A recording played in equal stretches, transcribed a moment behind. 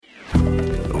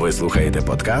Ви слухаєте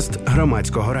подкаст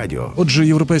Громадського радіо. Отже,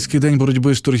 Європейський день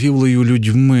боротьби з торгівлею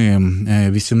людьми.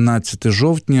 18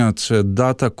 жовтня – це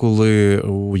дата, коли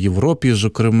у Європі,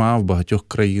 зокрема, в багатьох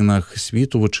країнах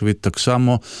світу, вочевидь, так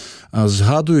само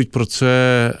згадують про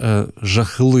це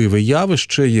жахливе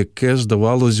явище, яке,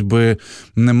 здавалось би,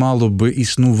 не мало би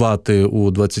існувати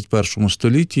у 21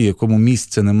 столітті, якому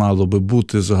місце не мало би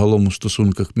бути загалом у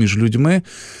стосунках між людьми.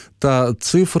 Та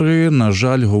цифри, на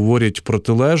жаль, говорять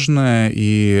протилежне,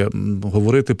 і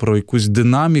говорити про якусь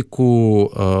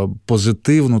динаміку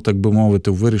позитивну, так би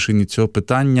мовити, у вирішенні цього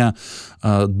питання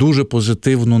дуже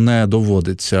позитивно не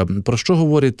доводиться. Про що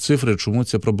говорять цифри? Чому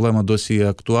ця проблема досі є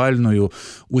актуальною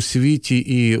у світі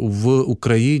і в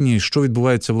Україні? Що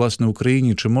відбувається, власне, в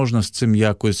Україні? Чи можна з цим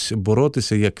якось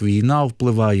боротися? Як війна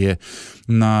впливає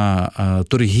на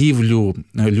торгівлю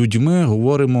людьми?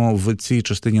 Говоримо в цій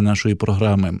частині нашої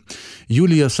програми.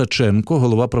 Юлія Саченко,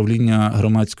 голова правління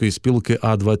громадської спілки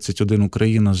А21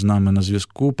 Україна, з нами на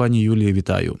зв'язку. Пані Юлія,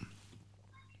 вітаю.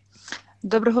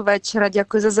 Доброго вечора,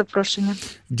 дякую за запрошення.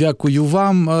 Дякую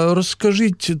вам.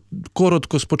 Розкажіть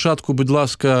коротко спочатку, будь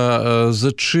ласка,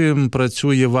 за чим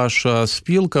працює ваша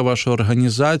спілка, ваша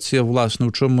організація, власне,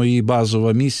 в чому її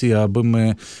базова місія, аби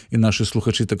ми і наші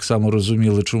слухачі так само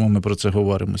розуміли, чому ми про це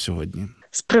говоримо сьогодні.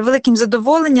 З превеликим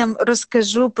задоволенням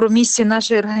розкажу про місію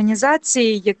нашої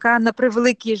організації, яка, на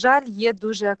превеликий жаль, є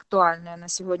дуже актуальною на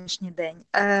сьогоднішній день.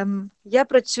 Я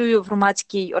працюю в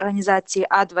громадській організації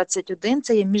А21,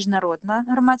 це є міжнародна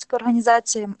громадська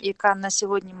організація, яка на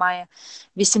сьогодні має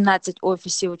 18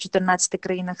 офісів у 14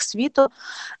 країнах світу.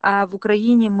 А в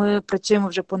Україні ми працюємо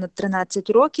вже понад 13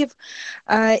 років.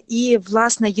 І,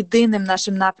 власне, єдиним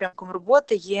нашим напрямком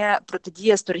роботи є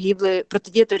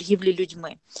протидія торгівлі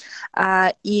людьми.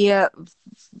 І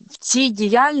в цій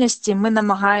діяльності ми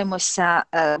намагаємося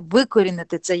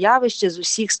викорінити це явище з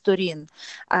усіх сторін.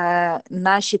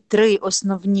 Наші три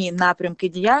основні напрямки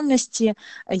діяльності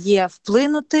є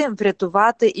вплинути,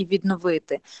 врятувати і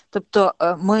відновити. Тобто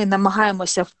ми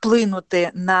намагаємося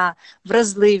вплинути на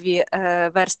вразливі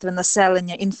верстви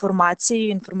населення інформацією,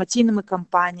 інформаційними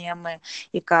кампаніями,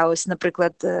 яка ось,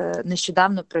 наприклад,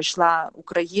 нещодавно пройшла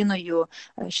Україною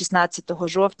 16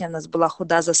 жовтня, у нас була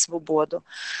хода за свободу.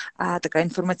 Така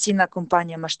інформаційна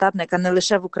кампанія масштабна, яка не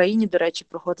лише в Україні, до речі,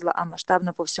 проходила, а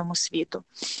масштабно по всьому світу.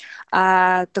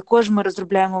 Також ми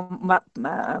розробляємо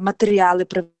матеріали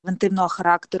превентивного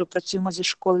характеру, працюємо зі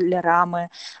школярами,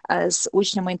 з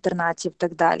учнями інтернатів і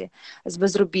так далі, з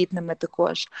безробітними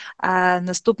також.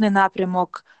 Наступний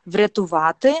напрямок –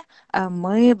 врятувати.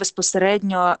 Ми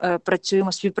безпосередньо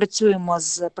співпрацюємо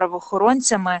з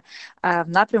правоохоронцями в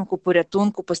напрямку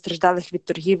порятунку постраждалих від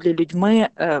торгівлі людьми,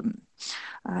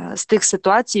 з тих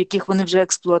ситуацій, в яких вони вже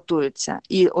експлуатуються.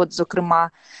 І от,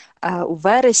 зокрема, у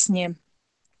вересні,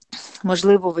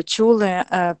 можливо, ви чули,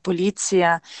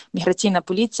 міграційна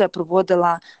поліція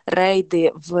проводила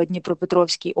рейди в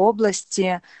Дніпропетровській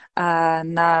області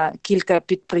на кілька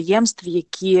підприємств,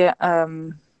 які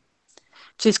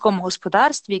в сільському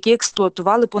господарстві, які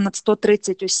експлуатували понад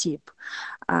 130 осіб.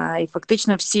 І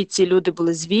фактично всі ці люди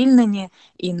були звільнені,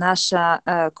 і наша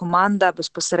команда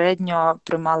безпосередньо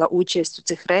приймала участь у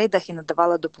цих рейдах і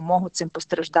надавала допомогу цим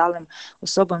постраждалим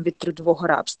особам від трудового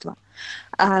рабства.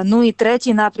 Ну і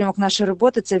третій напрямок нашої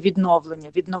роботи – це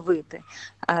відновити.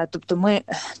 Тобто ми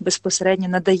безпосередньо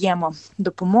надаємо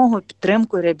допомогу,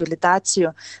 підтримку,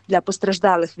 реабілітацію для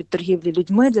постраждалих від торгівлі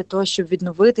людьми, для того, щоб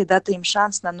відновити і дати їм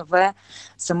шанс на нове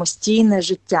самостійне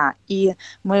життя. І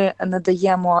ми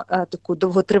надаємо таку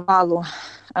довготривалу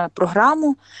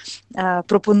програму,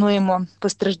 пропонуємо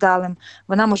постраждалим.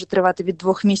 Вона може тривати від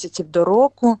 2 місяців до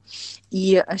року,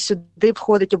 і сюди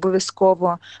входить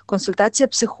обов'язково консультація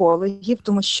психологів,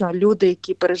 тому що люди,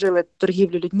 які пережили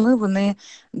торгівлю людьми, вони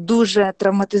дуже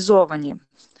травматизовані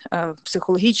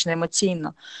психологічно,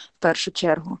 емоційно, в першу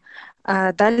чергу.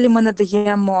 Далі ми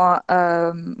надаємо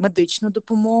медичну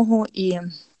допомогу, і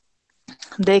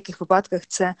в деяких випадках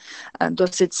це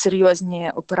досить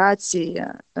серйозні операції,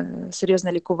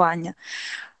 серйозне лікування.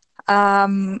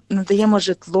 Надаємо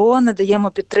житло,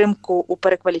 надаємо підтримку у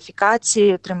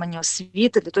перекваліфікації, отриманні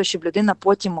освіти, для того, щоб людина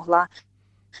потім могла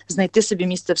знайти собі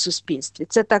місце в суспільстві.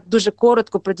 Це так дуже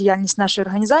коротко про діяльність нашої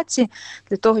організації,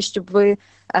 для того, щоб ви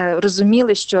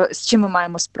розуміли, з чим ми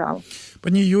маємо справу.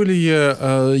 Пані Юліє,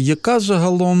 яка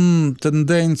загалом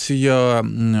тенденція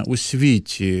у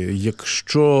світі,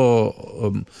 якщо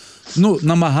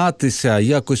намагатися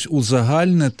якось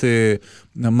узагальнити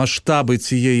масштаби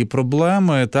цієї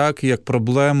проблеми, так, як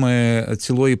проблеми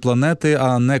цілої планети,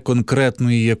 а не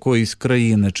конкретної якоїсь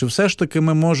країни? Чи все ж таки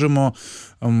ми можемо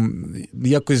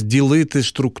якось ділити,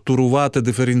 структурувати,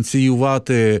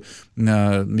 диференціювати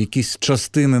якісь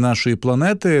частини нашої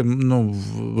планети,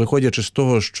 виходячи з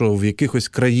того, що в якихось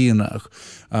країнах,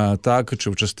 так, чи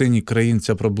в частині країн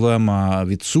ця проблема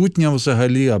відсутня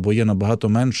взагалі, або є набагато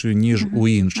меншою, ніж у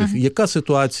інших? Яка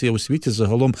ситуація у світі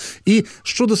загалом? І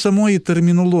щодо самої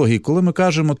термінології, коли ми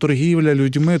кажемо торгівля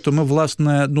людьми, то ми,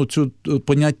 власне, цю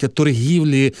поняття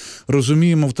торгівлі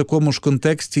розуміємо в такому ж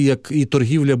контексті, як і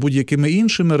торгівля будь-якими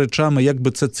іншими речами, як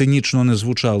би це цинічно не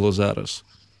звучало зараз.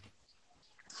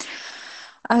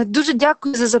 Дуже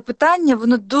дякую за запитання.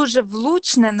 Воно дуже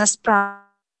влучне насправді,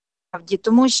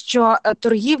 тому що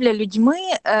торгівля людьми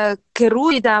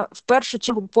керує в першу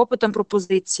чергу попитом,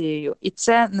 пропозицією. І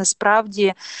це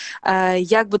насправді,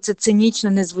 як би це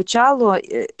цинічно не звучало,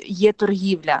 є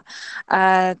торгівля.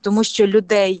 Тому що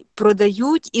людей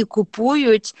продають і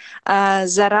купують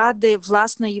заради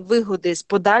власної вигоди,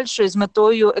 з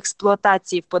метою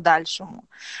експлуатації в подальшому.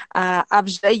 А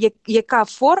вже яка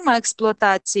форма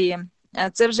експлуатації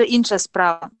 – це вже інша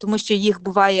справа, тому що їх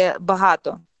буває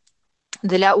багато.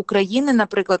 Для України,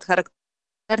 наприклад,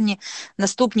 характерні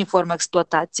наступні форми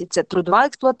експлуатації. Це трудова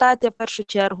експлуатація, в першу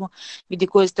чергу, від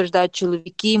якої страждають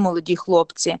чоловіки, молоді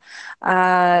хлопці.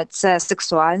 Це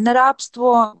сексуальне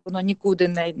рабство, воно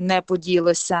нікуди не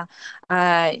поділося.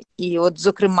 І от,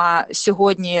 зокрема,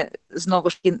 сьогодні, знову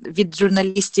ж від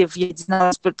журналістів я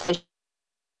дізналася про те,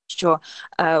 що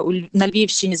на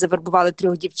Львівщині завербували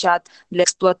 3 дівчат для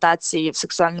експлуатації в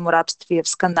сексуальному рабстві в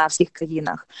скандинавських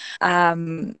країнах.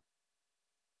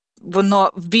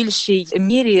 Воно в більшій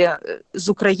мірі з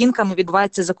українками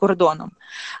відбувається за кордоном.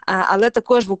 Але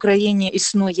також в Україні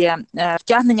існує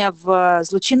втягнення в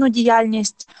злочинну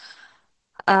діяльність,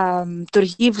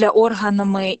 торгівля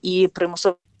органами і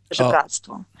примусове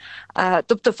жебратство.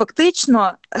 Тобто,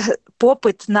 фактично,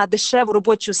 попит на дешеву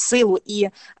робочу силу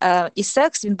і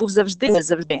секс, він був завжди.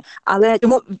 Але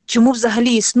чому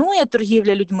взагалі існує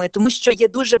торгівля людьми? Тому що є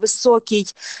дуже високий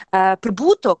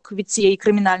прибуток від цієї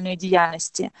кримінальної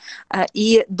діяльності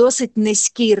і досить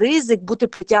низький ризик бути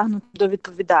притягнутим до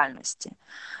відповідальності.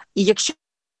 І якщо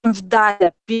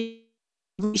вдасться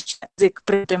ризик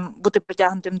бути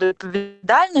притягнутим до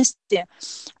відповідальності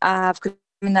в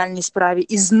кримінальній справі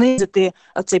і знизити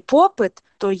цей попит,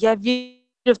 то я вірю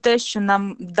в те, що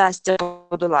нам вдасться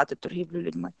подолати торгівлю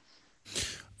людьми.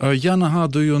 Я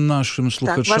нагадую нашим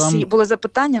слухачам... Так, у вас було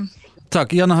запитання?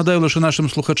 Так, я нагадаю лише нашим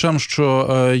слухачам, що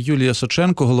Юлія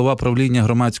Саченко, голова правління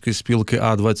громадської спілки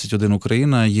А21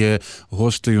 Україна, є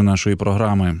гостею нашої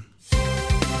програми.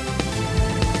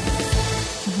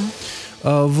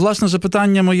 Власне,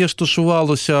 запитання моє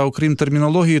стосувалося, окрім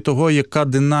термінології, того, яка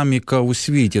динаміка у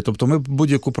світі. Тобто ми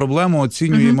будь-яку проблему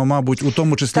оцінюємо, мабуть, у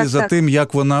тому числі за тим,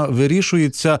 як вона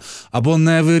вирішується, або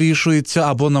не вирішується,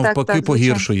 або навпаки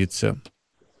погіршується.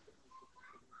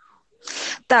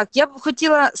 Так, я б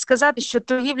хотіла сказати, що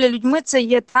торгівля людьми – це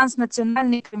є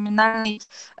транснаціональний кримінальний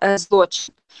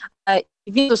злочин.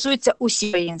 Він стосується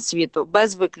усіх країн світу,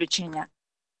 без виключення.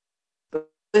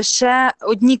 Лише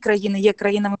одні країни є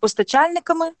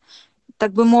країнами-постачальниками,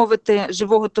 так би мовити,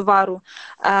 живого товару,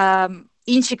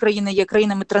 інші країни є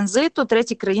країнами транзиту,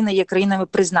 треті країни є країнами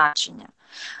призначення.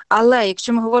 Але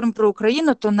якщо ми говоримо про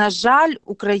Україну, то, на жаль,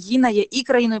 Україна є і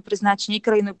країною призначення, і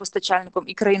країною постачальником,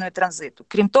 і країною транзиту.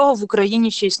 Крім того, в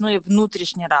Україні ще існує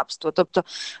внутрішнє рабство. Тобто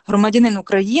громадянин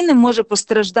України може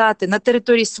постраждати на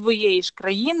території своєї ж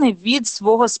країни від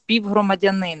свого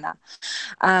співгромадянина.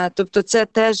 Тобто це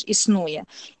теж існує.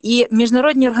 І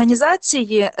міжнародні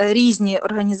організації, різні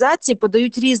організації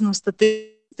подають різну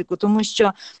статистику, тому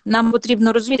що нам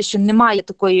потрібно розуміти, що немає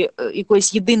такої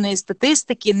якоїсь єдиної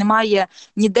статистики, немає,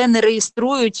 ніде не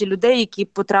реєструють людей, які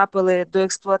потрапили до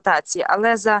експлуатації.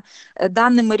 Але за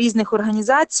даними різних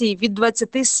організацій, від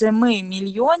 27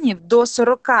 мільйонів до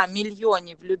 40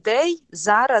 мільйонів людей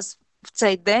зараз в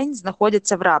цей день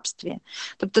знаходяться в рабстві.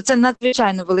 Тобто це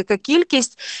надзвичайно велика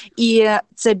кількість, і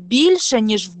це більше,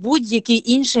 ніж в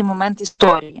будь-який інший момент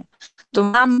історії.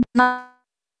 Тому нам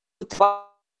треба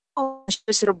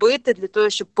щось робити для того,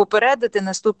 щоб попередити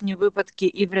наступні випадки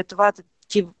і врятувати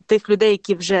тих людей,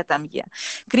 які вже там є.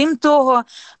 Крім того,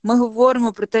 ми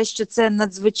говоримо про те, що це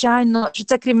надзвичайно, що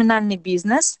це кримінальний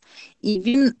бізнес, і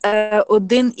він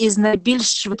один із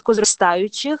найбільш швидко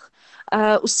зростаючих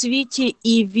у світі,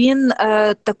 і він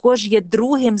також є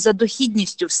другим за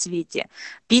дохідністю в світі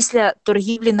після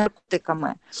торгівлі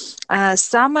наркотиками.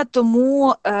 Саме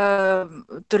тому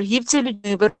торгівці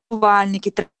людьми,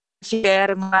 вербувальники,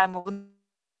 трафікери, ми маємо, вони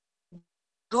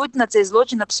йдуть на цей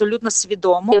злочин абсолютно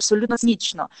свідомо і абсолютно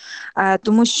цинічно.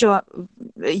 Тому що,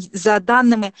 за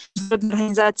даними Міжнародної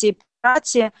організації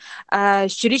праці,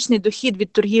 щорічний дохід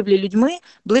від торгівлі людьми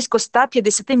близько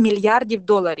 150 мільярдів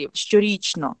доларів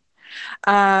щорічно.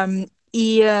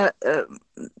 І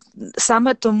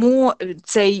саме тому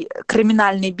цей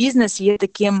кримінальний бізнес є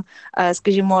таким,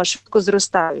 скажімо, швидко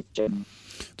зростаючим.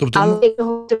 Але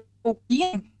його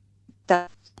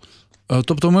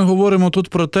Тобто ми говоримо тут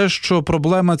про те, що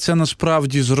проблема ця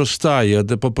насправді зростає,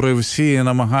 де попри всі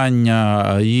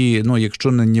намагання її,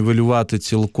 якщо не нівелювати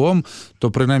цілком,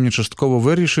 то принаймні частково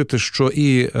вирішити, що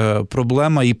і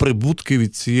проблема, і прибутки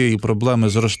від цієї проблеми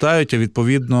зростають, а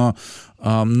відповідно,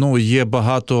 є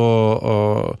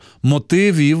багато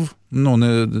мотивів,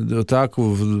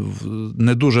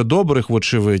 не дуже добрих,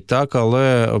 вочевидь, так,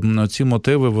 але ці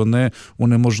мотиви, вони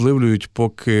унеможливлюють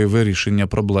поки вирішення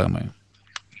проблеми.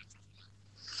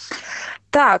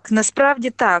 Так, насправді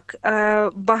так.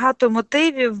 Багато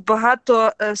мотивів,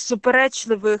 багато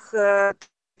суперечливих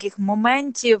таких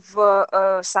моментів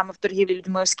саме в торгівлі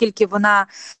людьми, оскільки вона,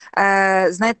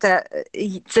 знаєте,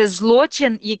 це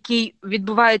злочин, який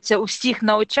відбувається у всіх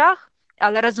на очах,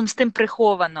 але разом з тим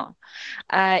приховано.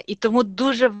 І тому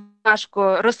дуже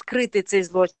важко розкрити цей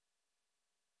злочин.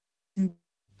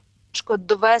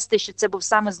 Довести, що це був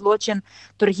саме злочин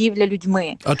торгівля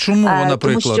людьми. А чому,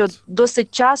 наприклад? Тому що досить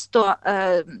часто...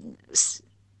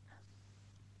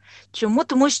 Чому?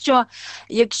 Тому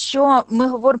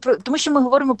що ми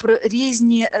говоримо про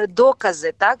різні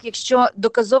докази, так? Якщо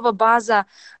доказова база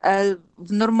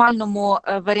в нормальному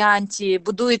варіанті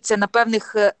будується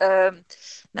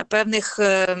на певних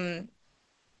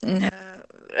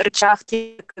речах,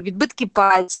 як відбитки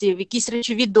пальців, якісь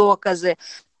речові докази,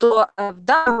 то в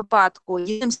даному випадку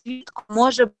єдиним свідком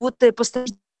може бути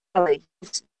постраждалий.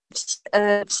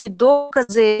 Всі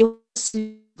докази його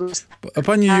свідоцтва.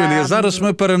 Пані Юлія, зараз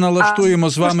ми переналаштуємо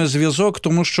з вами зв'язок,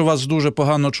 тому що вас дуже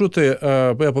погано чути.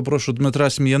 Я попрошу Дмитра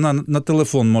Сміяна на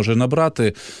телефон може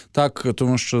набрати, так,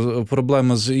 тому що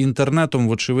проблема з інтернетом,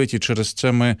 вочевидь, і через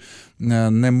це ми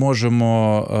не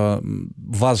можемо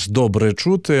вас добре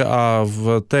чути, а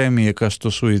в темі, яка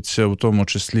стосується в тому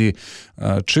числі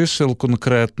чисел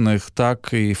конкретних, так,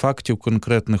 і фактів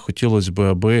конкретних, хотілося б,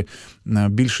 аби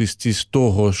більшість із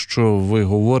того, що ви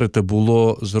говорите,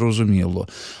 було зрозуміло.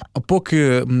 А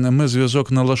поки ми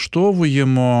зв'язок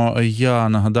налаштовуємо, я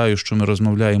нагадаю, що ми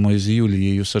розмовляємо із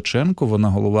Юлією Саченко, вона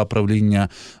голова правління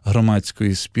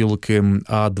громадської спілки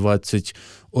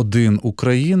А21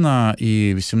 Україна,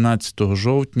 і 18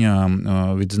 жовтня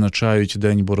відзначають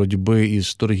День боротьби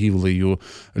із торгівлею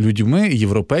людьми,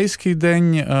 Європейський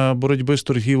день боротьби з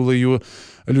торгівлею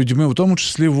людьми, в тому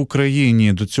числі в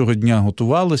Україні. До цього дня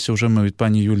готувалися. Вже ми від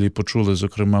пані Юлії почули,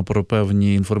 зокрема, про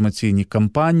певні інформаційні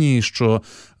кампанії, що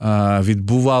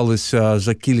відбувалися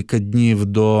за кілька днів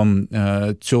до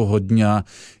цього дня.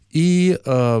 І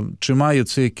чи має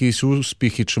це якийсь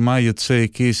успіх, і чи має це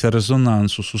якийсь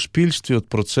резонанс у суспільстві? От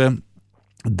про це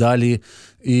далі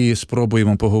і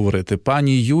спробуємо поговорити.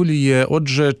 Пані Юліє,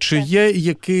 отже, чи є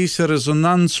якийсь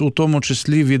резонанс, у тому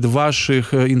числі від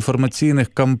ваших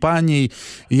інформаційних кампаній,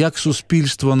 як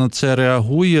суспільство на це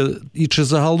реагує, і чи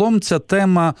загалом ця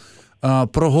тема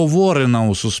проговорена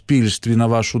у суспільстві, на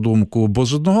вашу думку? Бо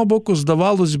з одного боку,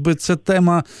 здавалось би, ця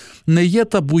тема не є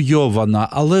табуйована,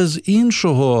 але з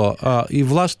іншого, і,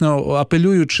 власне,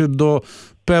 апелюючи до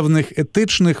певних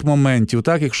етичних моментів,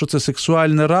 так, якщо це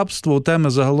сексуальне рабство, теми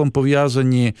загалом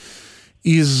пов'язані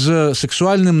із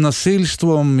сексуальним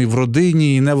насильством і в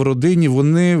родині, і не в родині,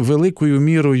 вони великою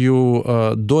мірою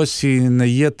досі не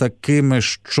є такими,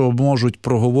 що можуть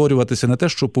проговорюватися не те,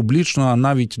 що публічно, а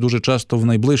навіть дуже часто в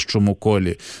найближчому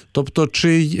колі. Тобто,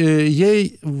 чи є,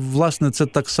 власне, це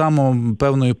так само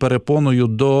певною перепоною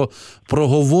до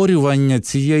проговорювання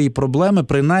цієї проблеми,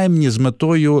 принаймні з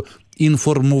метою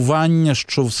інформування,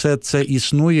 що все це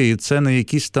існує, і це не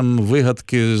якісь там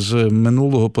вигадки з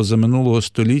минулого, позаминулого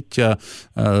століття,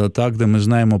 так, де ми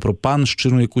знаємо про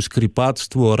панщину, якусь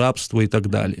кріпацтво, рабство і так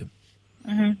далі.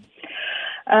 Угу.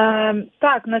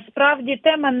 Так, насправді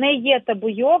тема не є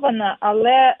табуйована,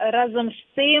 але разом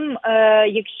з тим,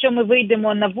 якщо ми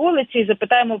вийдемо на вулицю і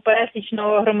запитаємо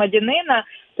пересічного громадянина,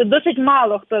 то досить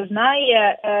мало хто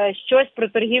знає щось про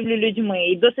торгівлю людьми.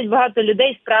 І досить багато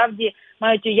людей справді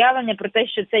мають уявлення про те,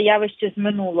 що це явище з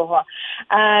минулого.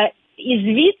 І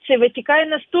звідси витікає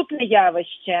наступне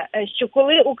явище, що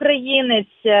коли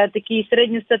українець такий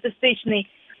середньостатистичний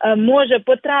може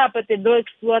потрапити до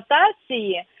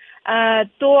експлуатації,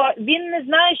 то він не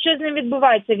знає, що з ним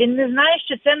відбувається. Він не знає,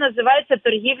 що це називається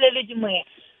торгівля людьми.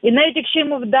 І навіть якщо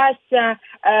йому вдасться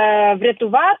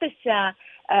врятуватися,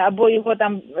 або його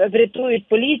там врятують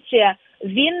поліція,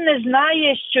 він не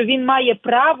знає, що він має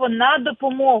право на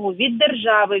допомогу від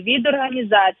держави, від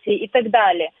організації і так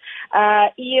далі.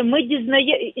 І ми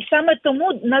і саме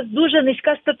тому у нас дуже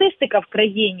низька статистика в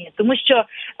країні, тому що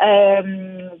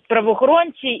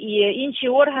правоохоронці і інші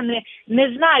органи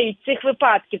не знають цих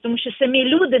випадків, тому що самі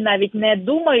люди навіть не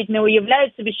думають, не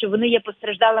уявляють собі, що вони є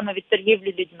постраждалими від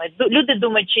торгівлі людьми. Люди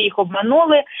думають, що їх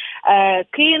обманули,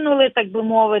 кинули, так би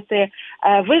мовити,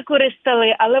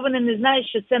 використали, але вони не знають,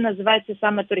 що це називається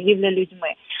саме торгівля людьми.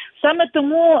 Саме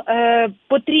тому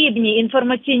потрібні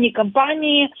інформаційні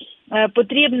кампанії,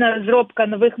 потрібна зробка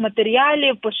нових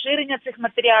матеріалів, поширення цих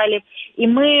матеріалів, і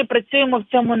ми працюємо в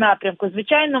цьому напрямку.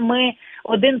 Звичайно, ми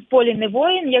один в полі не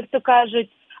воїн, як то кажуть,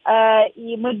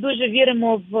 і ми дуже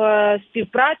віримо в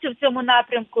співпрацю в цьому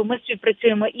напрямку. Ми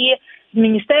співпрацюємо і з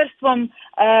Міністерством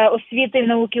освіти і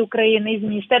науки України, і з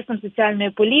Міністерством соціальної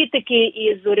політики,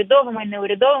 і з урядовими і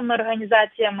неурядовими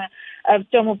організаціями в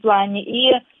цьому плані.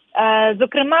 І,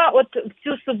 зокрема, от в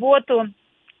цю суботу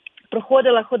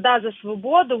проходила хода за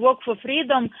свободу, Walk for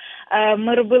Freedom.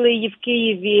 Ми робили її в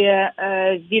Києві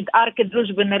від Арки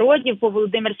Дружби народів по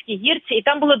Володимирській гірці, і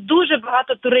там було дуже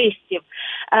багато туристів.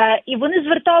 І вони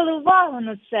звертали увагу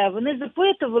на це, вони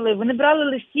запитували, вони брали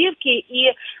листівки,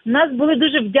 і в нас були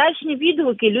дуже вдячні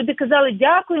відгуки. Люди казали,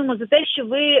 дякуємо за те, що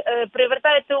ви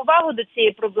привертаєте увагу до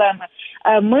цієї проблеми.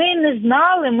 Ми не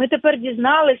знали, ми тепер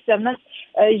дізналися. В нас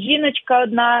жіночка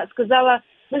одна сказала,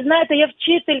 ви знаєте, я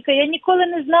вчителька, я ніколи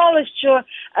не знала, що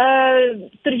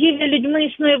торгівля людьми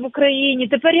існує в Україні.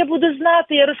 Тепер я буду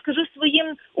знати, я розкажу своїм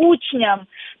учням.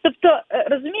 Тобто,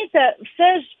 розумієте,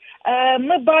 все ж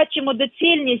ми бачимо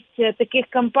доцільність таких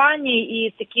кампаній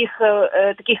і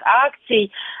таких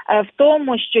акцій в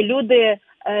тому, що люди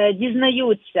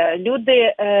дізнаються,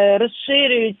 люди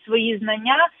розширюють свої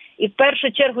знання і в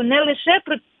першу чергу не лише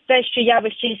про те, що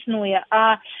явище існує,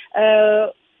 а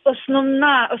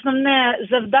основне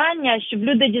завдання, щоб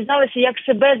люди дізналися, як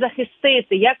себе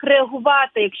захистити, як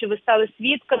реагувати, якщо ви стали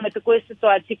свідками такої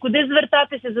ситуації, куди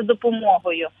звертатися за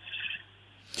допомогою.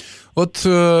 От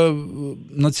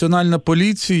Національна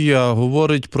поліція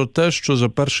говорить про те, що за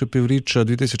перше півріччя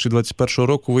 2021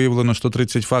 року виявлено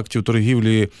 130 фактів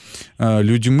торгівлі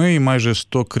людьми і майже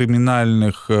 100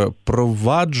 кримінальних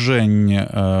проваджень,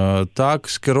 так,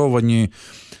 скеровані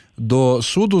до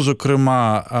суду,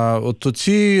 зокрема. От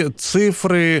ці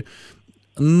цифри,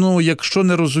 якщо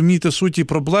не розуміти суті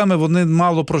проблеми, вони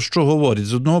мало про що говорять.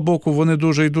 З одного боку, вони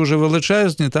дуже і дуже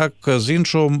величезні, так, з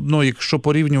іншого, якщо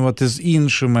порівнювати з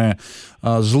іншими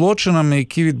злочинами,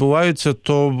 які відбуваються,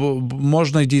 то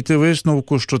можна й дійти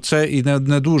висновку, що це і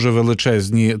не дуже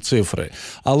величезні цифри.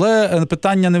 Але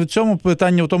питання не в цьому,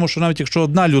 питання в тому, що навіть якщо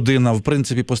одна людина, в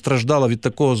принципі, постраждала від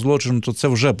такого злочину, то це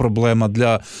вже проблема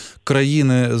для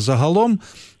країни загалом.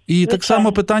 І так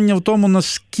само питання в тому,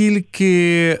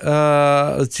 наскільки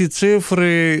ці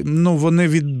цифри, вони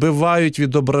відбивають,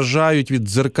 відображають,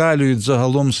 віддзеркалюють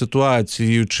загалом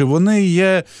ситуацію. Чи вони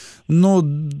є,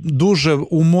 дуже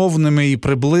умовними і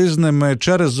приблизними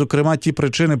через, зокрема, ті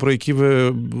причини, про які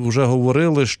ви вже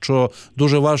говорили, що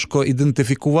дуже важко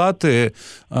ідентифікувати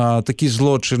такі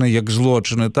злочини, як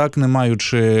злочини, так, не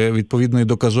маючи відповідної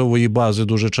доказової бази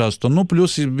дуже часто.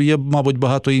 Плюс є, мабуть,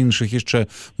 багато інших іще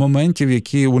моментів,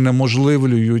 які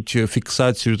унеможливлюють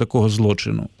фіксацію такого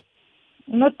злочину.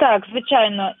 Так,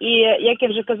 звичайно. І, як я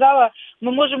вже казала,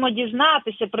 ми можемо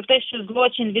дізнатися про те, що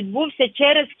злочин відбувся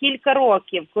через кілька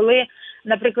років, коли,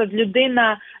 наприклад,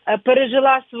 людина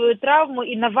пережила свою травму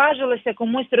і наважилася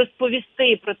комусь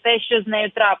розповісти про те, що з нею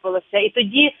трапилося. І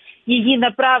тоді її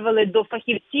направили до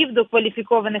фахівців, до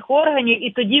кваліфікованих органів, і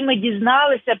тоді ми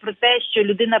дізналися про те, що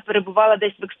людина перебувала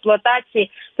десь в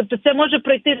експлуатації. Тобто це може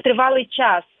пройти тривалий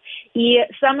час. І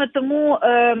саме тому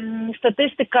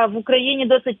статистика в Україні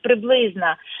досить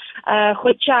приблизна.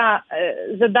 Хоча,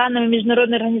 за даними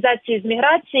Міжнародної організації з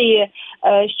міграції,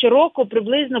 щороку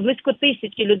приблизно близько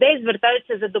 1000 людей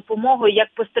звертаються за допомогою як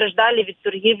постраждалі від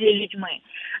торгівлі людьми.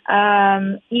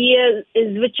 І,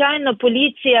 звичайно,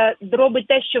 поліція робить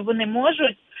те, що вони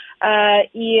можуть.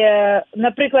 І,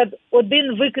 наприклад,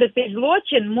 один викритий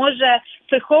злочин може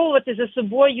приховувати за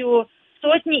собою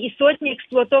сотні і сотні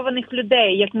експлуатованих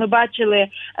людей, як ми бачили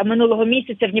минулого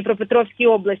місяця в Дніпропетровській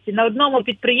області. На одному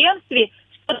підприємстві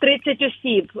 130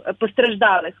 осіб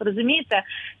постраждалих, розумієте?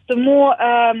 Тому,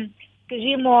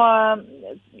 скажімо,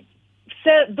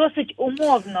 все досить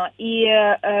умовно, і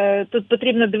тут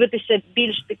потрібно дивитися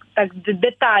більш так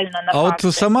детально на факти.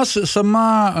 От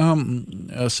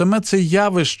саме це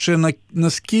явище,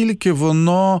 наскільки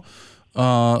воно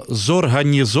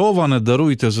зорганізоване,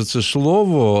 даруйте за це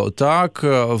слово, так,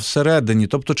 всередині.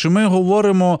 Тобто, чи ми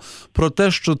говоримо про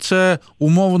те, що це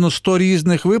умовно 100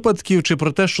 різних випадків, чи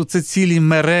про те, що це цілі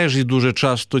мережі дуже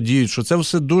часто діють, що це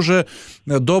все дуже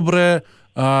добре,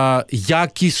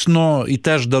 якісно, і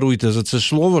теж даруйте за це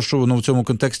слово, що воно в цьому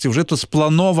контексті вжито,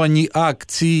 сплановані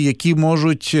акції, які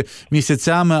можуть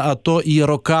місяцями, а то і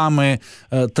роками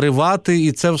тривати,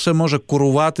 і це все може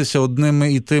куруватися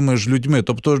одними і тими ж людьми.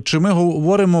 Тобто, чи ми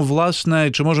говоримо,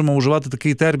 власне, чи можемо вживати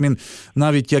такий термін,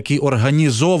 навіть як і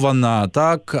організована,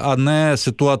 так, а не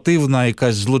ситуативна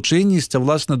якась злочинність, а,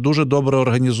 власне, дуже добре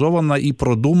організована і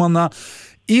продумана,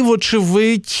 і,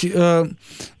 вочевидь,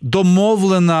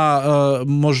 домовлена,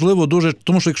 можливо, дуже...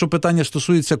 Тому що, якщо питання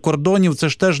стосується кордонів, це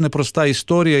ж теж непроста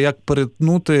історія, як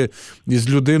перетнути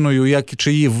із людиною,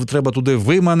 чи її треба туди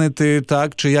виманити,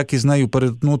 так, чи як із нею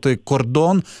перетнути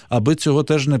кордон, аби цього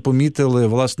теж не помітили,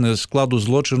 власне, складу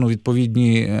злочину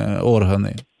відповідні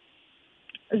органи.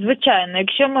 Звичайно,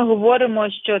 якщо ми говоримо,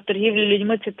 що торгівля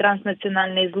людьми – це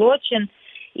транснаціональний злочин,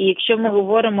 і якщо ми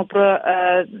говоримо про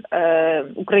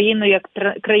Україну як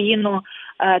країну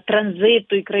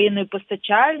транзиту і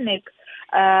країну-постачальник,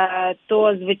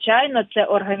 то, звичайно, це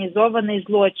організований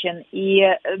злочин. І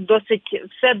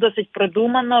все досить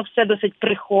продумано, все досить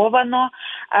приховано.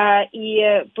 І,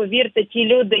 повірте, ті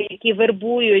люди, які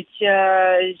вербують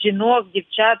жінок,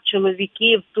 дівчат,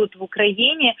 чоловіків тут в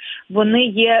Україні, вони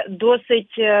є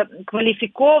досить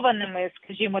кваліфікованими,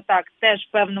 скажімо так, теж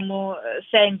в певному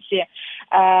сенсі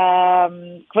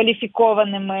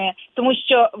кваліфікованими, тому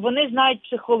що вони знають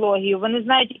психологію, вони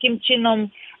знають, яким чином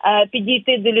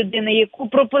підійти до людини, яку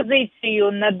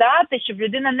пропозицію надати, щоб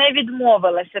людина не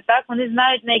відмовилася. Так, вони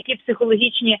знають, на які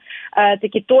психологічні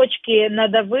такі точки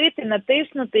надавити,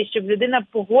 натиснути, щоб людина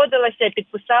погодилася,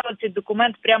 підписала цей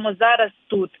документ прямо зараз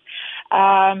тут.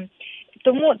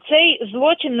 Тому цей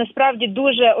злочин насправді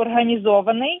дуже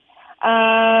організований.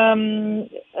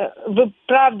 Ви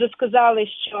правду сказали,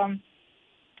 що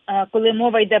коли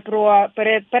мова йде про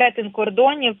перетин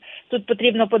кордонів, тут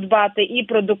потрібно подбати і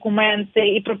про документи,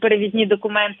 і про перевізні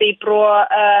документи, і про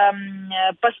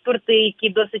паспорти, які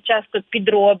досить часто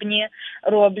підробні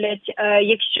роблять.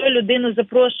 Якщо людину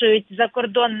запрошують за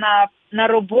кордон на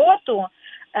роботу,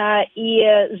 і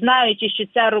знаючи, що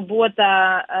ця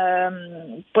робота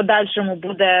в подальшому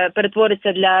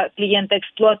перетвориться для клієнта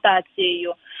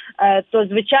експлуатацією, то,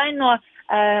 звичайно,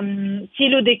 ці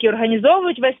люди, які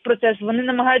організовують весь процес, вони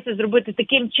намагаються зробити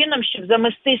таким чином, щоб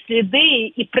замести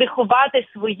сліди і приховати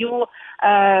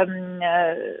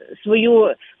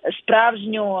свою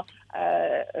справжню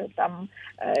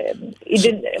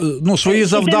свої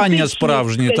завдання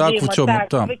справжні, так, в цьому.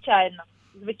 Так,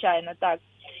 звичайно, так.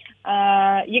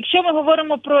 Якщо ми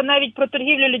говоримо навіть про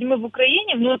торгівлю людьми в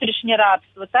Україні, внутрішнє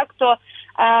рабство, так, то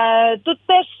тут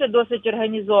теж все досить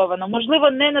організовано.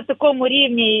 Можливо, не на такому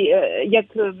рівні, як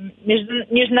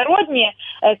міжнародні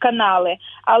канали,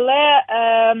 але,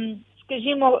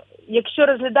 скажімо, якщо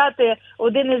розглядати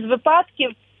один із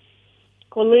випадків,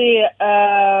 коли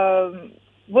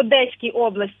в Одеській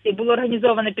області було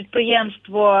організоване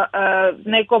підприємство,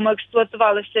 на якому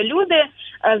експлуатувалися люди,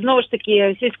 знову ж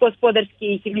таки, в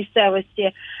сільськогосподарській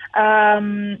місцевості,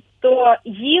 то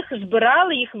їх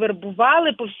збирали, їх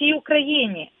вербували по всій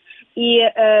Україні. І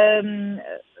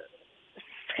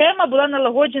схема була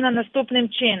налагоджена наступним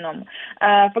чином.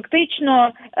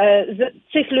 Фактично,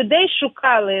 цих людей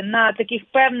шукали на таких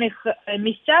певних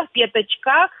місцях,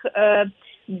 п'ятачках,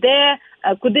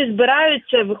 куди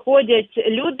збираються, виходять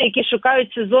люди, які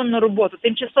шукають сезонну роботу,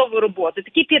 тимчасову роботу.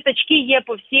 Такі п'ятачки є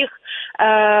по всіх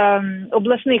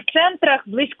обласних центрах,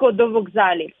 близько до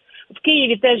вокзалів. В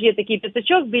Києві теж є такий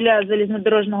п'ятачок біля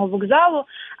залізнодорожного вокзалу,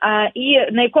 і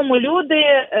на якому люди,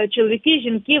 чоловіки,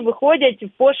 жінки виходять в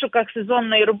пошуках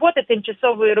сезонної роботи,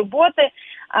 тимчасової роботи.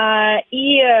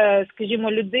 І,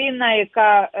 скажімо, людина,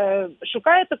 яка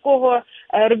шукає такого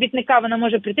робітника, вона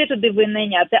може прийти туди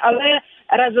винайняти. Але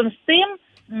разом з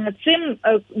цим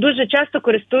дуже часто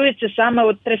користуються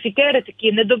саме трафікери,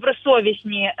 такі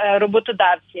недобросовісні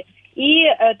роботодавці. І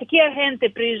такі агенти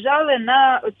приїжджали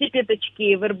на оці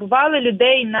п'ятачки, вербували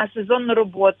людей на сезонну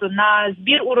роботу, на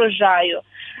збір урожаю.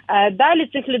 Далі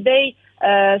цих людей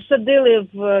садили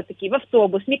в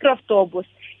автобус, мікроавтобус.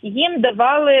 Їм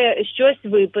давали щось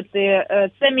випити.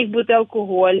 Це міг бути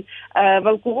алкоголь. В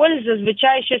алкоголь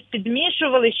зазвичай щось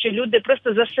підмішували, що люди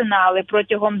просто засинали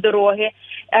протягом дороги.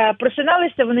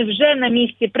 Просиналися вони вже на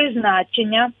місці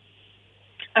призначення.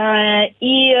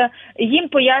 І їм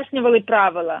пояснювали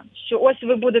правила, що ось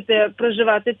ви будете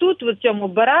проживати тут, в цьому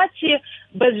бараці,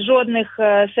 без жодних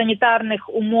санітарних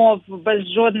умов, без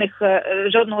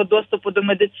жодного доступу до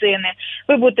медицини.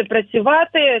 Ви будете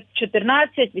працювати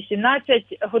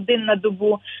 14-18 годин на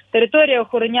добу. Територія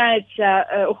охороняється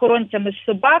охоронцями з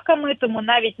собаками, тому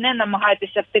навіть не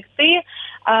намагайтеся втекти.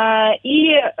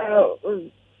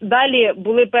 Далі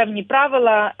були певні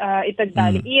правила і так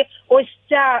далі. І ось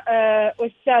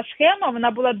ця схема,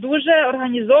 вона була дуже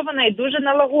організована і дуже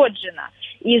налагоджена.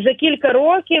 І за кілька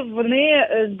років вони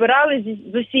збирали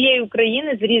з усієї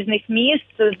України, з різних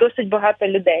міст, досить багато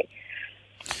людей.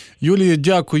 Юлія,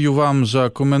 дякую вам за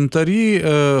коментарі.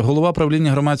 Голова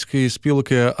правління громадської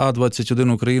спілки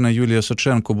А21 Україна Юлія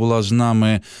Саченко була з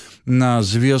нами на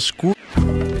зв'язку.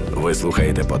 Ви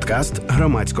слухаєте подкаст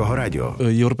Громадського радіо.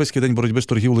 Європейський день боротьби з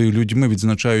торгівлею людьми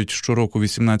відзначають щороку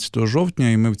 18 жовтня,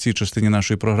 і ми в цій частині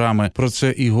нашої програми про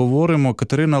це і говоримо.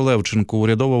 Катерина Левченко,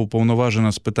 урядова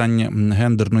уповноважена з питань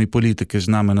гендерної політики, з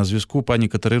нами на зв'язку. Пані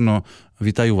Катерино,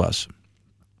 вітаю вас.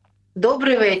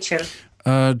 Добрий вечір.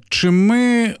 Чи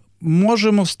ми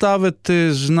можемо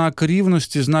ставити знак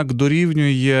рівності, знак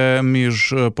дорівнює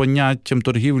між поняттям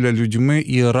торгівля людьми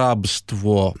і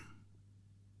рабство?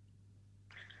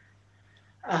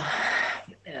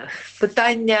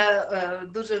 Питання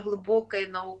дуже глибоке і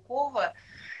наукове.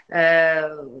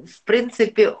 В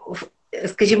принципі,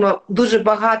 скажімо, дуже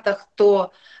багато хто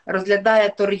розглядає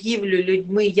торгівлю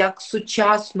людьми як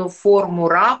сучасну форму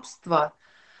рабства,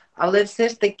 але все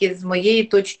ж таки, з моєї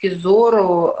точки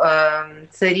зору,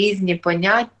 це різні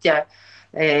поняття,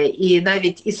 і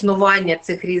навіть існування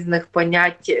цих різних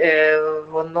понять,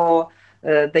 воно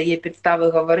дає підстави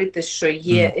говорити, що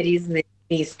є різний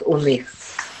зміст у них.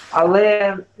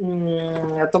 Але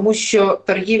тому що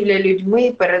торгівля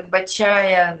людьми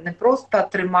передбачає не просто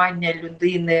тримання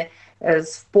людини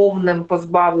з повним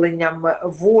позбавленням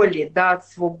волі,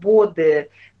 свободи,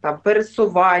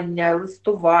 пересування,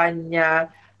 листування,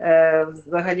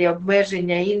 взагалі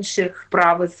обмеження інших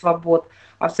прав і свобод.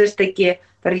 А все ж таки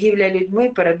торгівля людьми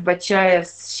передбачає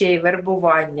ще й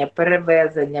вербування,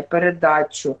 перевезення,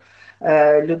 передачу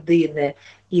людини.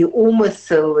 І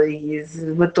умисел, і з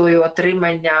метою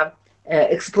отримання,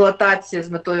 експлуатацію з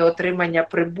метою отримання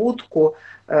прибутку –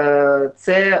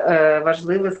 це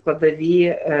важливі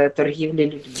складові торгівлі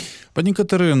людьми. Пані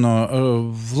Катерино,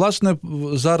 власне,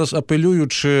 зараз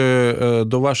апелюючи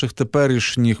до ваших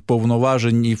теперішніх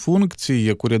повноважень і функцій,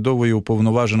 як урядової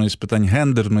уповноваженої з питань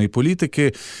гендерної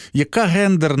політики, яка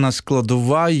гендерна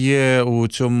складова є у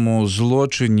цьому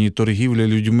злочині торгівля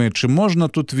людьми? Чи можна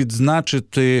тут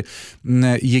відзначити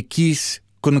якісь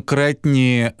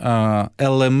конкретні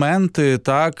елементи,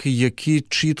 які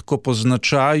чітко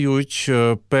позначають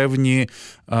певні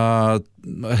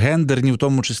гендерні, в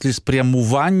тому числі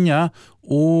спрямування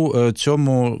у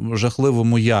цьому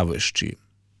жахливому явищі?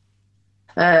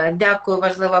 Дякую,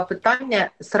 важливе питання.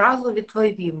 Зразу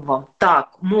відповім вам. Так,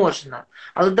 можна.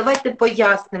 Але давайте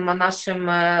пояснимо нашим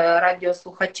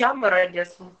радіослухачам і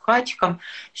радіослухачкам,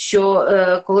 що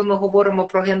коли ми говоримо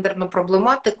про гендерну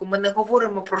проблематику, ми не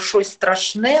говоримо про щось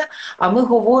страшне, а ми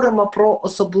говоримо про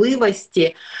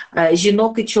особливості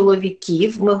жінок і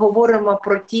чоловіків. Ми говоримо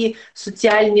про ті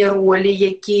соціальні ролі,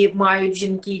 які мають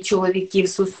жінки і чоловіки в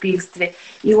суспільстві.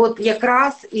 І от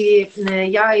якраз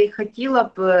я і хотіла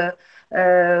б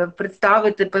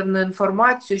представити певну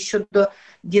інформацію щодо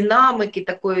динаміки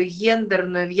такої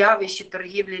гендерної в явищі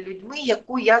торгівлі людьми,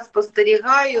 яку я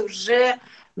спостерігаю вже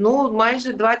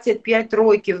майже 25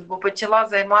 років, бо почала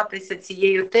займатися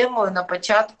цією темою на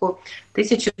початку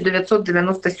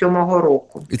 1997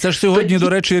 року. І це ж сьогодні, до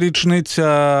речі,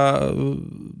 річниця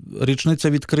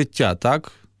відкриття,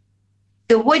 так?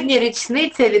 Сьогодні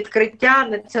річниця відкриття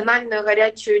Національної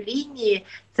гарячої лінії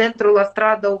Центру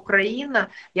Ластрада Україна,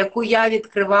 яку я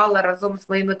відкривала разом з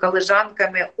моїми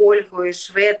колежанками Ольгою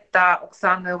Швед та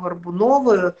Оксаною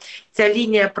Горбуновою. Ця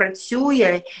лінія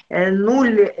працює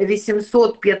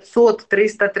 0800 500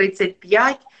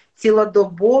 335,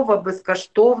 цілодобова,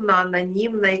 безкоштовна,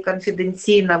 анонімна і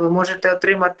конфіденційна. Ви можете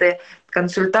отримати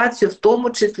консультацію, в тому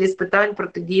числі з питань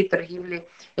протидії торгівлі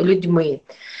людьми.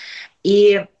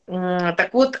 І так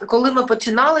от, коли ми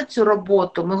починали цю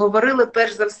роботу, ми говорили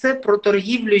перш за все про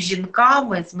торгівлю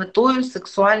жінками з метою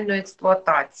сексуальної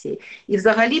експлуатації. І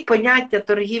взагалі поняття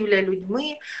торгівля людьми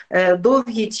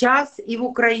довгий час і в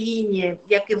Україні,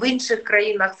 як і в інших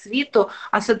країнах світу,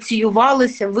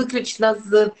 асоціювалися виключно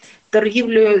з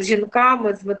торгівлею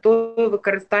жінками з метою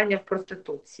використання в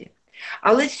проституції.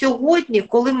 Але сьогодні,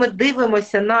 коли ми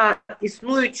дивимося на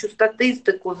існуючу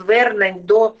статистику звернень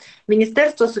до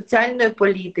Міністерства соціальної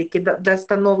політики для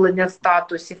встановлення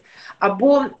статусів,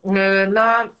 або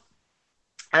на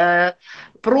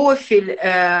профіль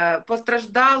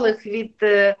постраждалих від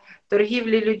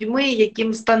торгівлі людьми,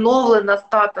 яким встановлено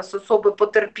статус особи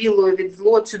потерпілої від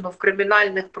злочину в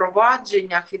кримінальних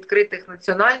провадженнях, відкритих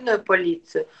Національною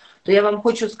поліцією, то я вам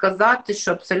хочу сказати,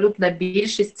 що абсолютна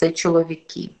більшість – це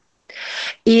чоловіки.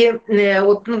 І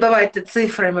от, давайте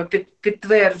цифрами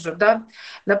підтверджу. Да?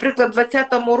 Наприклад, у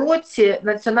 2020 році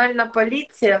Національна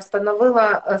поліція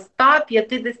встановила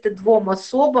 152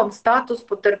 особам статус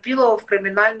потерпілого в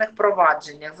кримінальних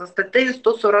провадженнях за статтею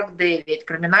 149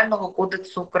 Кримінального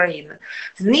кодексу України.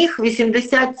 З них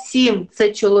 87 – це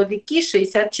чоловіки,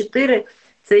 64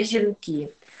 – це жінки.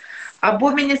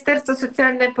 Або Міністерство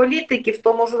соціальної політики в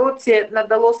тому ж році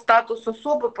надало статус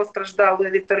особи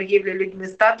постраждалої від торгівлі людьми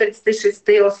 136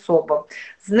 особам.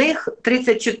 З них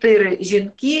 34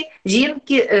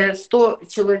 жінки, 100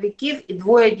 чоловіків і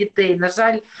 2 дітей. На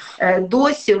жаль,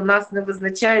 досі у нас не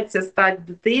визначається стать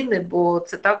дитини, бо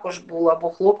це також був або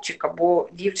хлопчик, або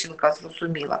дівчинка,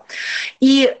 зрозуміла.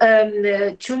 І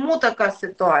чому така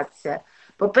ситуація?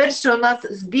 По-перше, у нас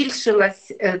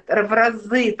збільшилась в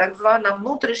рази так звана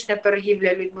внутрішня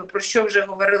торгівля людьми, про що вже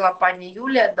говорила пані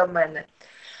Юлія до мене.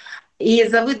 І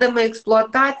за видами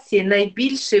експлуатації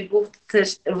найбільший був це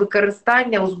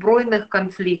використання у збройних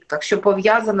конфліктах, що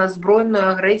пов'язано з збройною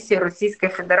агресією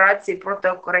Російської Федерації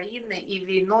проти України і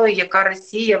війною, яка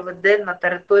Росія веде на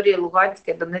території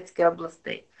Луганської та Донецької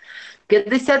областей.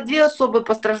 52 особи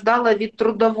постраждали від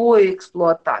трудової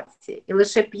експлуатації, і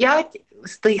лише 5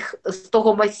 з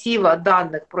того масива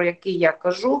даних, про який я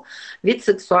кажу, від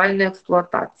сексуальної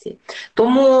експлуатації.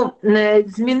 Тому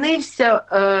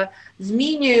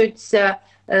змінюється,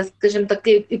 скажімо так,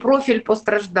 і профіль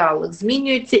постраждалих,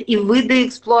 змінюються і види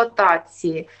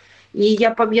експлуатації. І я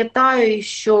пам'ятаю,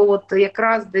 що от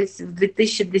якраз десь в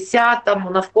 2010-му,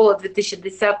 навколо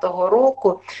 2010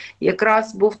 року,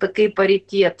 якраз був такий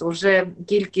паритет. Уже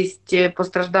кількість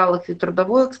постраждалих від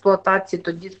трудової експлуатації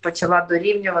тоді почала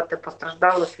дорівнювати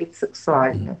постраждалих від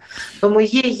сексуальної. Тому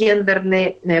є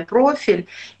гендерний профіль,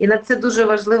 і на це дуже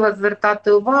важливо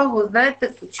звертати увагу. Знаєте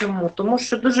чому? Тому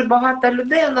що дуже багато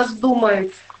людей у нас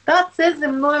думають, та це зі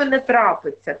мною не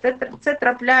трапиться, це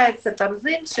трапляється там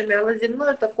з іншими, але зі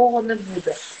мною такого не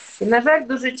буде. І, на жаль,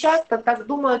 дуже часто так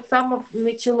думають саме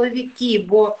чоловіки,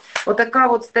 бо отака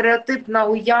от стереотипна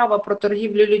уява про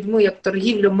торгівлю людьми, як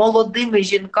торгівлю молодими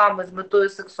жінками з метою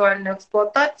сексуальної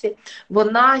експлуатації,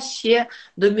 вона ще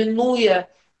домінує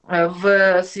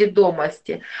в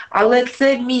свідомості. Але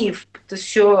це міф,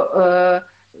 що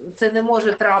це не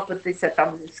може трапитися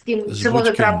там з ким, це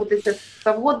може трапитися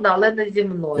завгодно, але не зі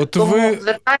мною. От тому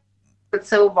звертайте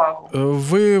це увагу.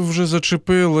 Ви вже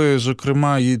зачепили,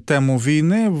 зокрема, і тему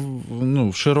війни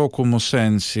в широкому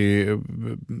сенсі.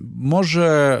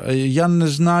 Може, я не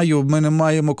знаю, ми не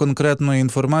маємо конкретної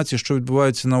інформації, що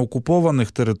відбувається на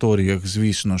окупованих територіях,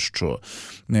 звісно, що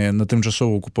на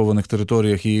тимчасово окупованих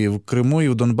територіях і в Криму, і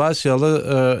в Донбасі,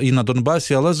 і на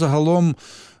Донбасі, але загалом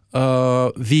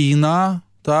війна,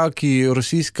 так, і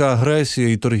російська агресія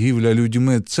і торгівля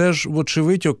людьми – це ж,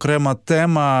 вочевидь, окрема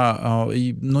тема,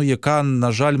 яка,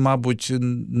 на жаль, мабуть,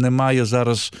 не має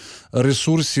зараз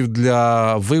ресурсів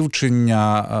для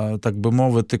вивчення, так би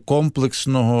мовити,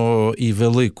 комплексного і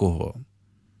великого.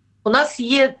 У нас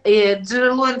є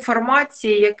джерело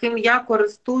інформації, яким я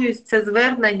користуюсь, це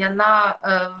звернення на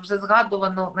вже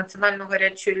згадувану національну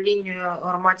гарячу лінію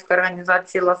громадської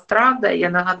організації «Ластрада». Я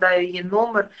нагадаю її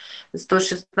номер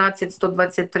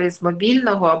 116-123 з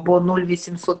мобільного або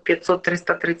 0800 500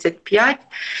 335.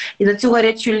 І на цю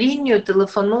гарячу лінію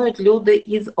телефонують люди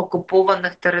із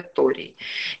окупованих територій.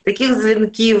 Таких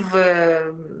дзвінків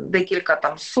декілька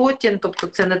там сотень, тобто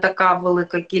це не така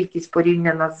велика кількість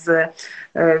порівняно з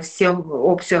всім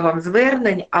обсягом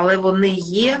звернень, але вони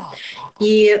є.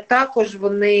 І також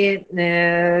вони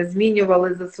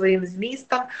змінювали за своїм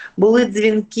змістом. Були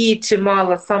дзвінки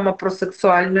чимало саме про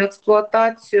сексуальну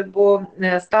експлуатацію, бо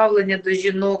ставлення до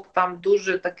жінок там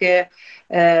дуже таке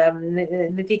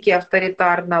не тільки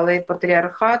авторитарне, але й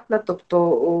патріархатне,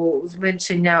 тобто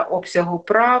зменшення обсягу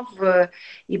прав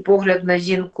і погляд на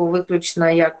жінку виключно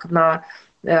як на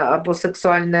або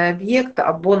сексуальний об'єкт,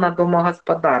 або на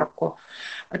домогосподарку.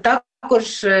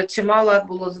 Також чимало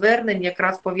було звернень,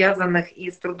 якраз пов'язаних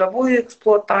із трудовою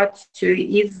експлуатацією,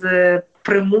 і з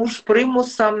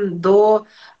примусом до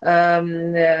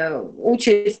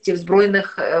участі в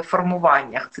збройних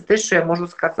формуваннях. Це те, що я можу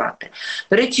сказати.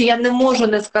 До речі, я не можу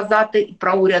не сказати і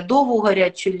про урядову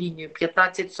гарячу лінію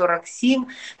 1547,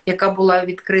 яка була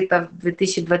відкрита в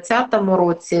 2020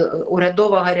 році.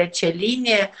 Урядова гаряча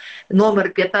лінія, номер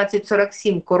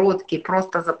 1547, короткий,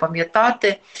 просто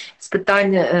запам'ятати, з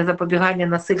питань запобігання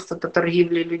насильству та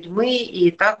торгівлі людьми.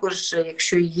 І також,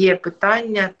 якщо є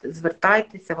питання,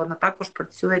 звертайтеся, вона також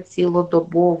працює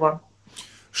цілодобово.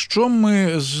 Що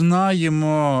ми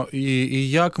знаємо і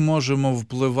як можемо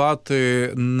впливати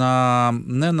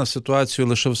не на ситуацію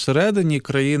лише всередині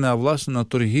країни, а власне на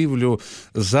торгівлю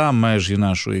за межі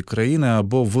нашої країни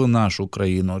або в нашу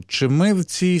країну? Чи ми в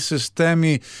цій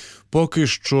системі поки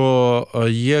що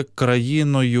є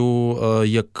країною,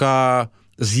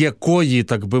 з якої,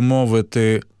 так би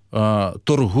мовити,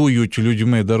 торгують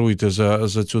людьми, даруйте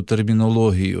за цю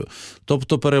термінологію.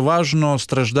 Тобто переважно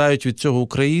страждають від цього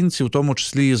українці, в тому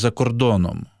числі і за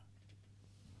кордоном.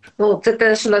 Це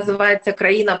те, що називається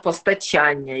країна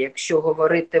постачання, якщо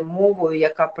говорити мовою,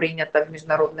 яка прийнята в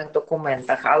міжнародних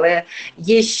документах. Але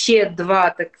є ще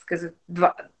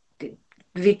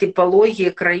дві типології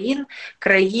країн.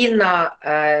 Країна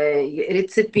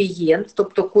реципієнт,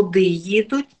 тобто куди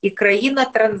їдуть, і країна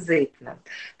транзитна.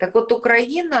 Так от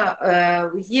Україна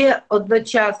є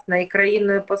одночасно і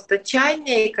країною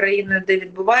постачання, і країною, де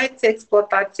відбувається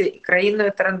експлуатація, і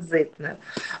країною транзитною.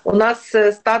 У нас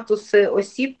статуси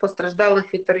осіб,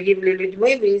 постраждалих від торгівлі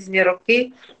людьми, в різні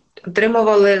роки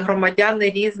отримували громадяни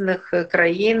різних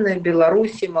країн: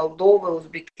 Білорусі, Молдови,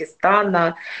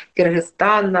 Узбекистана,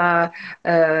 Киргизстана,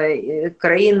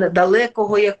 країн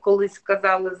далекого, як колись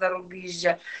сказали,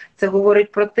 зарубіжжя. Це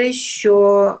говорить про те,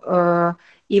 що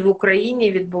і в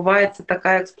Україні відбувається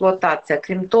така експлуатація.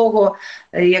 Крім того,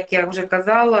 як я вже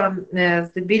казала,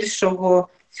 здебільшого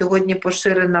сьогодні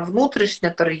поширена внутрішня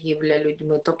торгівля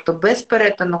людьми, тобто без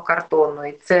перетину кордону,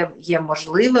 і це є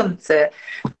можливим, це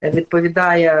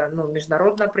відповідає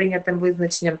міжнародно прийнятим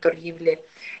визначенням торгівлі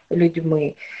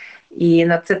людьми. І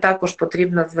на це також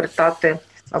потрібно звертати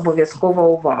обов'язково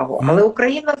увагу. Але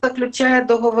Україна заключає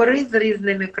договори з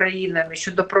різними країнами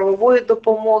щодо правової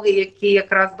допомоги, які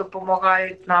якраз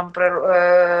допомагають нам при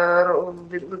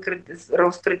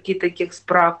розкритті таких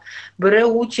справ, бере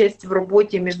участь в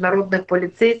роботі міжнародних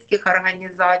поліцейських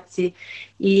організацій.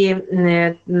 І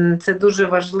це дуже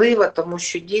важливо, тому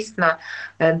що дійсно,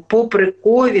 попри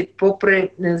ковід, попри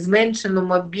зменшену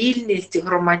мобільність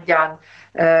громадян,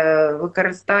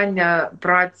 використання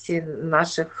праці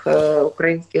наших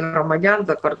українських громадян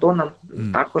за кордоном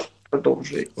також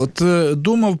продовжується. От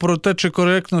думав про те, чи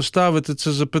коректно ставити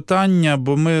це запитання,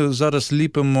 бо ми зараз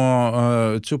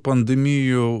ліпимо цю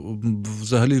пандемію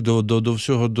взагалі до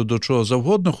всього, до чого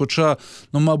завгодно, хоча,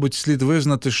 мабуть, слід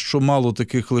визнати, що мало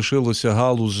таких лишилося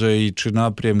галузей чи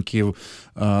напрямків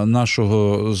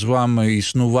нашого з вами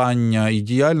існування і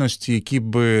діяльності, які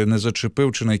би не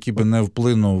зачепив чи на які би не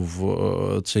вплинув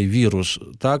цей вірус,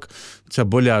 так? Ця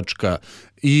болячка.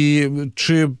 І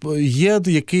чи є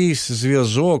якийсь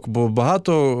зв'язок, бо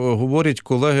багато говорять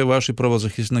колеги, ваші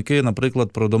правозахисники,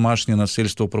 наприклад, про домашнє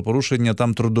насильство, про порушення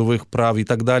там трудових прав і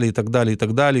так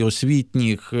далі,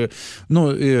 освітніх,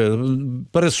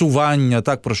 пересування,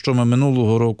 так, про що ми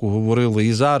минулого року говорили,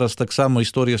 і зараз так само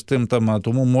історія з тим, а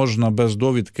тому можна без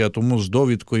довідки, а тому з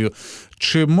довідкою.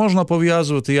 Чи можна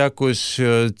пов'язувати якось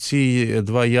ці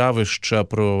два явища,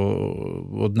 про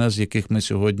одне з яких ми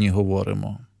сьогодні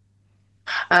говоримо?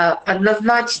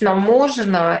 Однозначно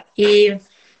можна, і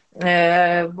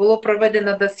було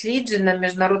проведено дослідження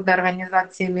Міжнародної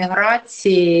організації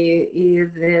міграції і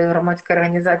громадської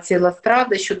організації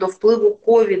 «Ластрада» щодо впливу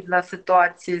ковід на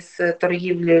ситуацію з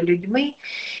торгівлею людьми.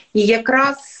 І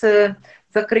якраз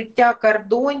закриття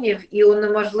кордонів і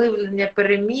унеможливлення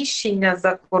переміщення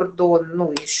за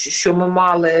кордон, що ми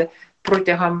мали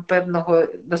протягом певного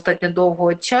достатньо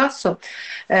довгого часу,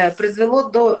 призвело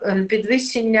до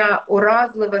підвищення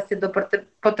уразливості до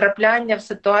потрапляння в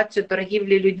ситуацію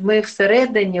торгівлі людьми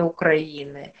всередині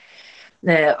України.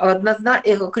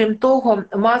 Окрім того,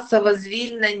 масове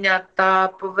звільнення та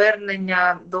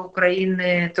повернення до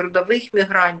України трудових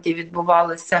мігрантів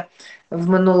відбувалося в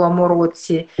минулому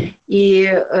році. І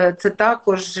це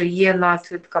також є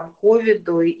наслідком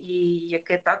ковіду, і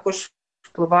яке також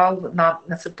впливав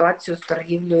на ситуацію з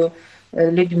торгівлею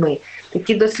людьми.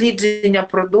 Такі дослідження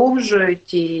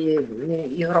продовжують і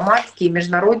громадські, і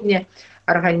міжнародні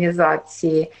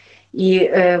організації. І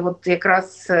от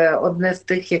якраз одне з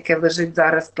тих, яке лежить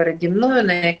зараз переді мною,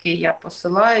 на яке я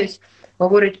посилаюсь,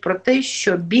 говорить про те,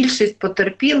 що більшість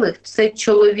потерпілих – це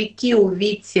чоловіки у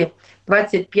віці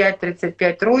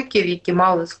 25-35 років, які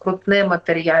мали скрутне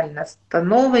матеріальне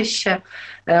становище,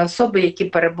 особи, які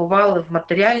перебували в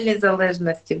матеріальній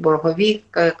залежності, борговій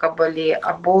кабалі,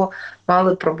 або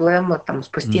мали проблеми там з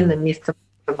постійним місцем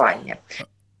проживання.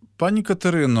 Пані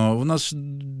Катерино, у нас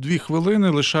 2 хвилини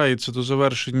лишається до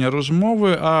завершення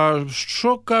розмови. А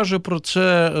що каже про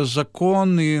це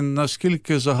закон і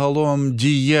наскільки загалом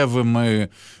дієвим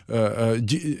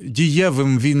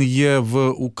він є в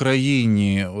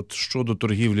Україні от щодо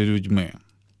торгівлі людьми?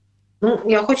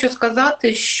 Я хочу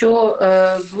сказати, що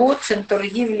злочин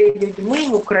торгівлі людьми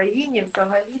в Україні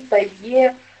взагалі-то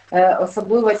є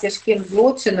особливо тяжким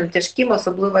злочином,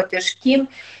 особливо тяжким.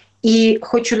 І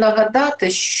хочу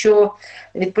нагадати, що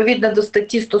відповідно до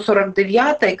статті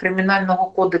 149 Кримінального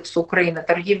кодексу України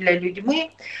 «Торгівля людьми»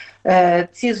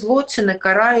 ці злочини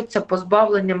караються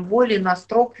позбавленням волі на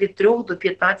строк від 3 до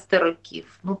 15 років.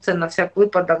 Це на всяк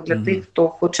випадок для тих, хто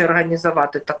хоче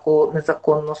організувати таку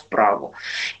незаконну справу.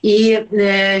 І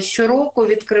щороку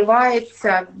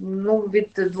відкривається від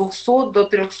 200 до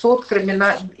 300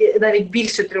 навіть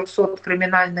більше 300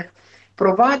 кримінальних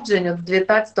проваджень. В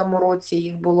 2019 році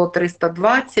їх було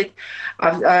 320,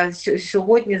 а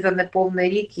сьогодні за неповний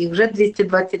рік їх вже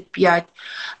 225.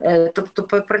 Тобто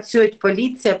працює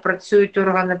поліція, працюють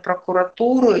органи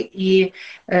прокуратури, і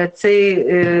цей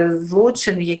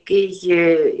злочин,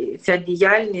 ця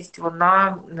діяльність,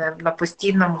 вона на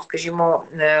постійному, скажімо,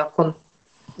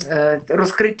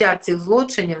 розкриття цих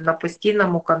злочинів на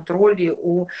постійному контролі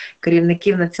у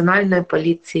керівників Національної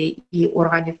поліції і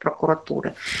органів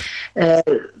прокуратури.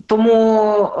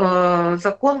 Тому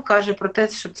закон каже про те,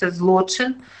 що це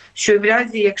злочин, що в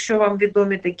разі, якщо вам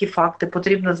відомі такі факти,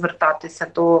 потрібно звертатися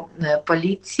до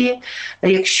поліції.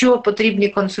 Якщо потрібні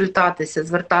консультації,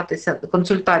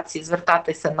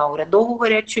 звертатися на урядову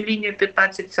гарячу лінію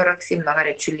 1547, на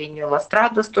гарячу лінію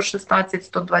Ластрада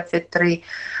 116-123,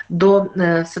 до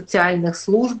соціальних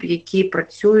служб, які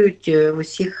працюють в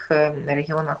усіх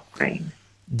регіонах України.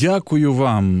 Дякую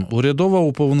вам. Урядова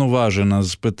уповноважена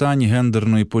з питань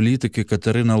гендерної політики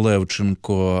Катерина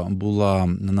Левченко була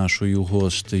нашою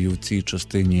гостею в цій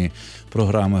частині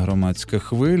програми «Громадська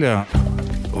хвиля».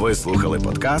 Ви слухали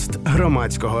подкаст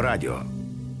Громадського радіо.